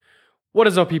What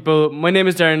is up, people? My name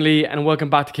is Darren Lee and welcome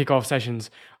back to Kickoff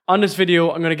Sessions. On this video,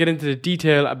 I'm going to get into the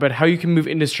detail about how you can move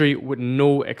industry with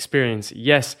no experience.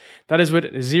 Yes, that is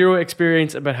with zero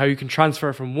experience, about how you can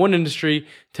transfer from one industry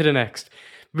to the next.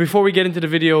 Before we get into the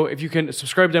video, if you can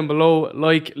subscribe down below,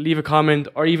 like, leave a comment,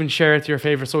 or even share it to your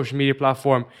favorite social media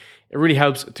platform, it really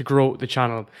helps to grow the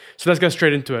channel. So let's get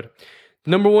straight into it.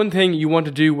 Number one thing you want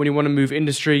to do when you want to move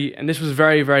industry, and this was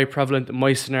very, very prevalent in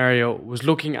my scenario, was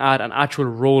looking at an actual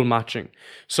role matching.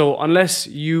 So unless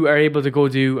you are able to go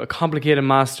do a complicated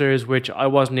master's, which I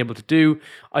wasn't able to do,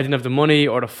 I didn't have the money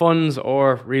or the funds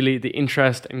or really the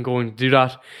interest in going to do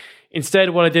that.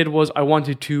 Instead, what I did was I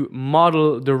wanted to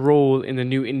model the role in the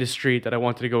new industry that I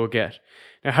wanted to go get.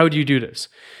 Now, how do you do this?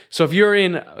 So if you're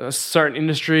in a certain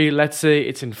industry, let's say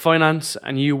it's in finance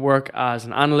and you work as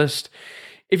an analyst,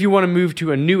 if you want to move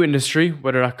to a new industry,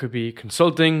 whether that could be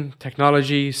consulting,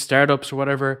 technology, startups, or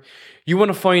whatever, you want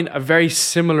to find a very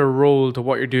similar role to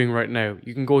what you're doing right now.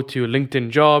 You can go to LinkedIn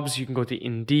Jobs, you can go to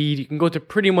Indeed, you can go to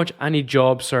pretty much any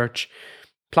job search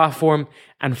platform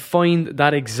and find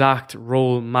that exact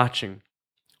role matching.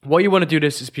 Why you want to do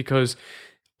this is because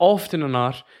often or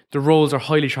not, the roles are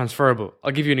highly transferable.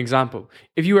 I'll give you an example.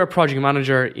 If you are a project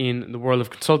manager in the world of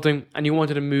consulting and you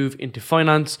wanted to move into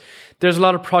finance, there's a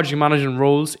lot of project management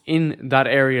roles in that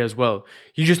area as well.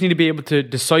 You just need to be able to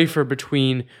decipher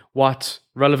between what's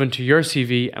relevant to your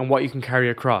CV and what you can carry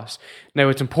across. Now,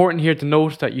 it's important here to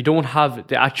note that you don't have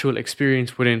the actual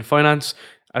experience within finance,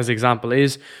 as the example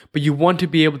is, but you want to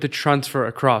be able to transfer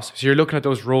across. So you're looking at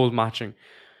those role matching.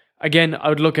 Again, I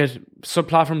would look at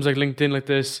sub-platforms like LinkedIn like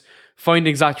this, find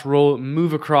the exact role,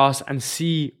 move across and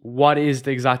see what is the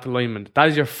exact alignment. That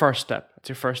is your first step. That's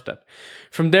your first step.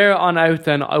 From there on out,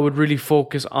 then I would really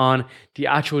focus on the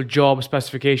actual job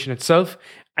specification itself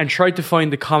and try to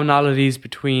find the commonalities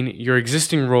between your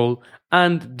existing role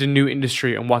and the new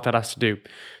industry and what that has to do.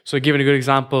 So giving a good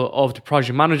example of the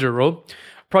project manager role,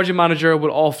 project manager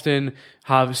will often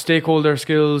have stakeholder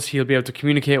skills. He'll be able to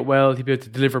communicate well. He'll be able to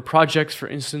deliver projects, for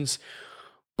instance.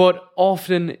 But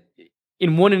often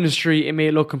in one industry, it may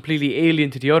look completely alien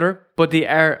to the other, but they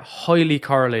are highly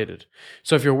correlated.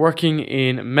 So if you're working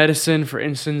in medicine, for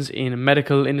instance, in a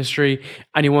medical industry,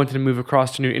 and you wanted to move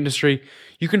across to a new industry,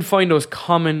 you can find those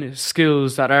common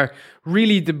skills that are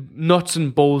really the nuts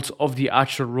and bolts of the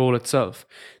actual role itself.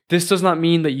 This does not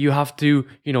mean that you have to,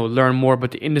 learn more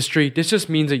about the industry. This just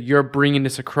means that you're bringing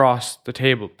this across the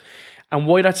table. And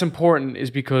why that's important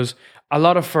is because a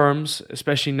lot of firms,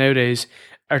 especially nowadays,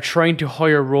 are trying to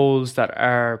hire roles that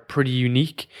are pretty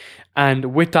unique.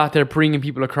 And with that, they're bringing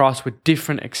people across with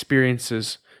different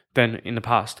experiences than in the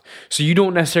past. So you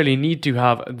don't necessarily need to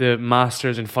have the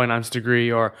master's in finance degree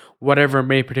or whatever it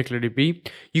may particularly be.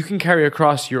 You can carry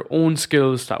across your own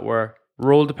skills that were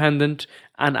role dependent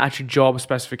and actually job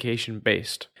specification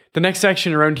based. The next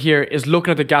section around here is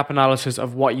looking at the gap analysis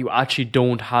of what you actually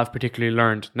don't have particularly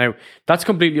learned. Now, that's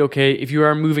completely okay. If you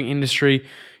are moving industry,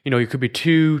 you could be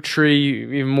 2, 3,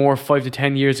 even more, 5 to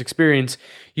 10 years experience.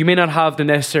 You may not have the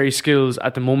necessary skills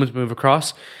at the moment to move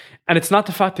across. And it's not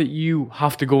the fact that you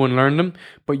have to go and learn them,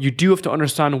 but you do have to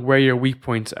understand where your weak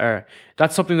points are.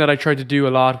 That's something that I tried to do a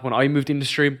lot when I moved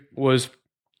industry, was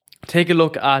take a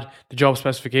look at the job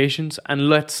specifications and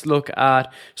let's look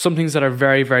at some things that are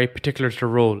very, very particular to the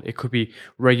role. It could be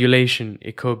regulation.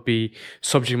 It could be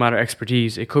subject matter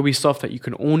expertise. It could be stuff that you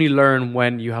can only learn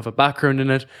when you have a background in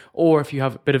it or if you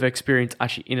have a bit of experience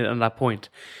actually in it at that point.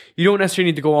 You don't necessarily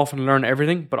need to go off and learn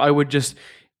everything, but I would just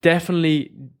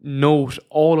definitely note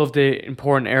all of the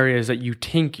important areas that you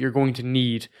think you're going to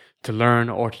need to learn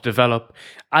or to develop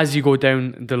as you go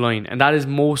down the line. And that is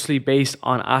mostly based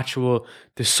on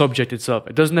the subject itself.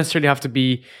 It doesn't necessarily have to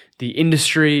be the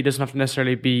industry. It doesn't have to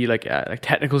necessarily be like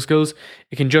technical skills.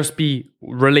 It can just be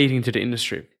relating to the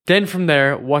industry. Then from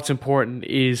there, what's important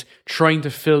is trying to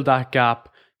fill that gap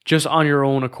just on your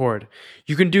own accord.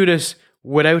 You can do this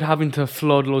without having to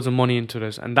flood loads of money into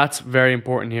this. And that's very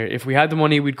important here. If we had the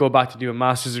money, we'd go back to do a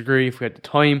master's degree. If we had the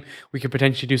time, we could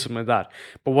potentially do something like that.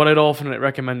 But what I'd often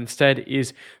recommend instead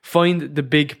is find the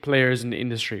big players in the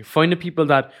industry. Find the people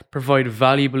that provide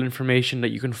valuable information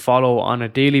that you can follow on a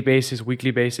daily basis,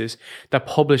 weekly basis, that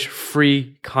publish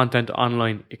free content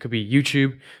online. It could be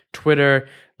YouTube, Twitter,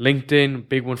 LinkedIn,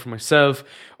 big one for myself,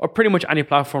 or pretty much any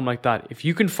platform like that. If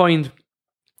you can find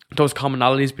those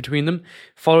commonalities between them,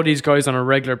 follow these guys on a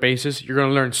regular basis, you're going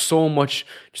to learn so much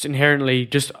just inherently,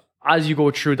 just as you go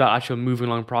through that actual moving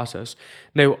along process.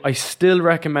 Now, I still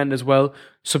recommend as well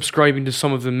subscribing to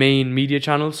some of the main media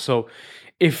channels. So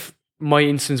if my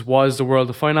instance was the world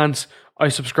of finance, I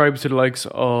subscribe to the likes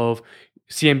of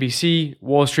CNBC,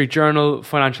 Wall Street Journal,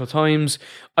 Financial Times.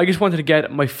 I just wanted to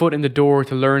get my foot in the door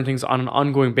to learn things on an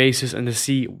ongoing basis and to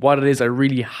see what it is I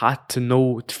really had to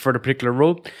know for the particular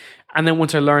role. And then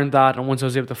once I learned that and once I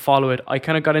was able to follow it, I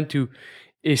kind of got into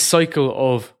a cycle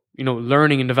of,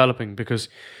 learning and developing, because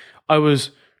I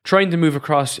was trying to move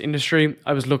across industry.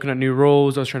 I was looking at new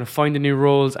roles. I was trying to find the new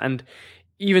roles. And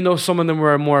even though some of them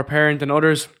were more apparent than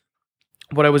others,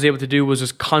 what I was able to do was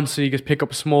just constantly just pick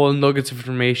up small nuggets of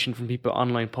information from people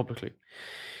online publicly.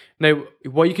 Now,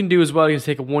 what you can do as well, you can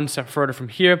take it one step further from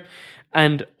here.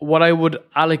 And what I would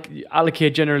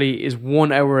allocate generally is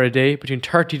 1 hour a day, between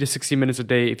 30 to 60 minutes a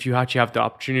day, if you actually have the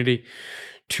opportunity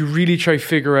to really try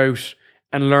figure out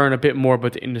and learn a bit more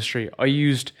about the industry. I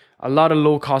used a lot of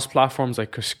low-cost platforms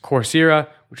like Coursera,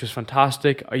 which was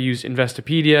fantastic. I used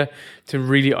Investopedia to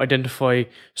really identify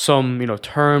some,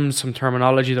 terms, some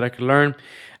terminology that I could learn.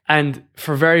 And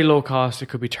for very low cost, it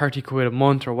could be 30 quid a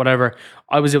month or whatever,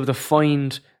 I was able to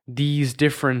find these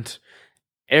different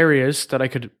areas that I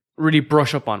could really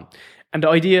brush up on. And the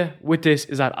idea with this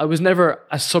is that I was never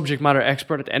a subject matter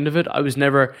expert at the end of it. I was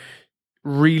never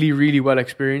really, really well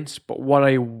experienced. But what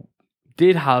I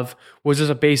did have was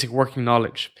just a basic working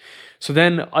knowledge. So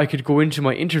then I could go into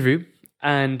my interview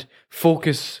and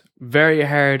focus very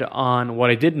hard on what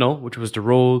I did know, which was the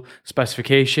role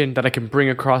specification that I can bring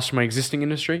across from my existing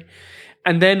industry.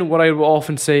 And then what I will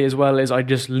often say as well is I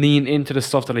just lean into the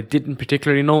stuff that I didn't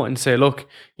particularly know and say, look,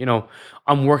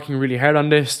 I'm working really hard on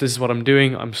this. This is what I'm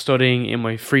doing. I'm studying in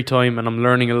my free time and I'm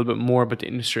learning a little bit more about the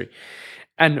industry.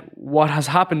 And what has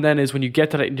happened then is when you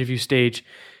get to that interview stage,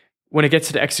 when it gets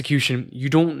to the execution, you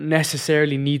don't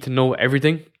necessarily need to know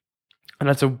everything. And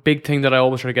that's a big thing that I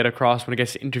always try to get across when it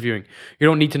gets to interviewing. You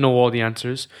don't need to know all the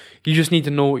answers. You just need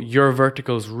to know your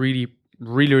verticals really,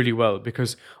 really, really well,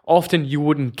 because often you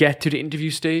wouldn't get to the interview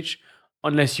stage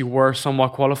unless you were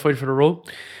somewhat qualified for the role.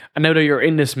 And now that you're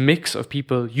in this mix of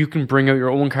people, you can bring out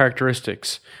your own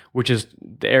characteristics, which is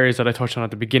the areas that I touched on at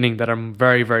the beginning that I'm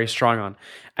very, very strong on.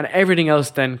 And everything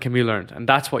else then can be learned. And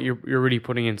that's what you're really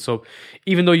putting in. So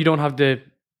even though you don't have the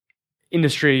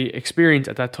industry experience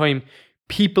at that time,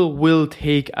 people will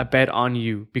take a bet on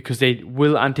you because they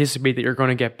will anticipate that you're going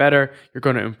to get better, you're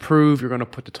going to improve, you're going to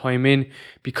put the time in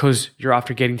because you're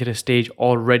after getting to the stage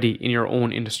already in your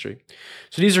own industry.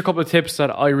 So these are a couple of tips that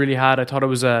I really had. I thought it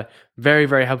was very,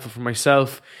 very helpful for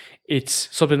myself. It's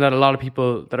something that a lot of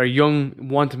people that are young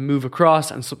want to move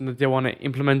across and something that they want to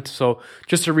implement. So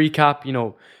just to recap,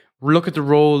 look at the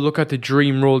role, look at the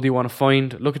dream role that you want to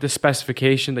find, look at the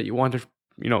specification that you want to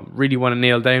really want to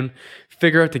nail down,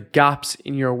 figure out the gaps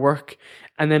in your work,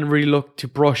 and then really look to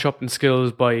brush up in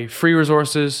skills by free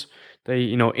resources,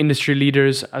 the industry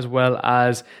leaders, as well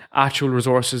as actual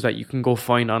resources that you can go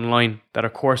find online that are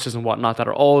courses and whatnot that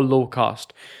are all low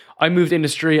cost. I moved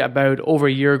industry about over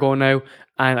a year ago now,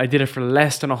 and I did it for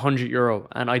less than €100,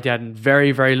 and I had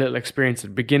very, very little experience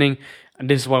at the beginning. And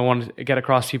this is what I wanted to get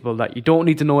across to people, that you don't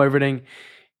need to know everything.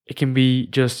 It can be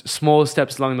just small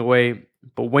steps along the way,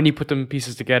 but when you put them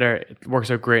pieces together, it works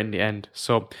out great in the end.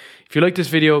 So if you like this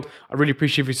video, I really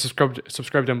appreciate if you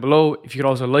subscribe down below. If you could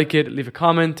also like it, leave a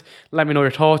comment, let me know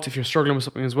your thoughts. If you're struggling with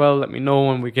something as well, let me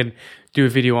know and we can do a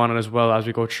video on it as well as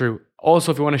we go through.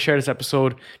 Also, if you want to share this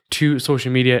episode to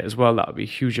social media as well, that would be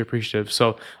hugely appreciative.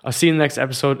 So I'll see you in the next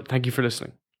episode. Thank you for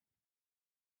listening.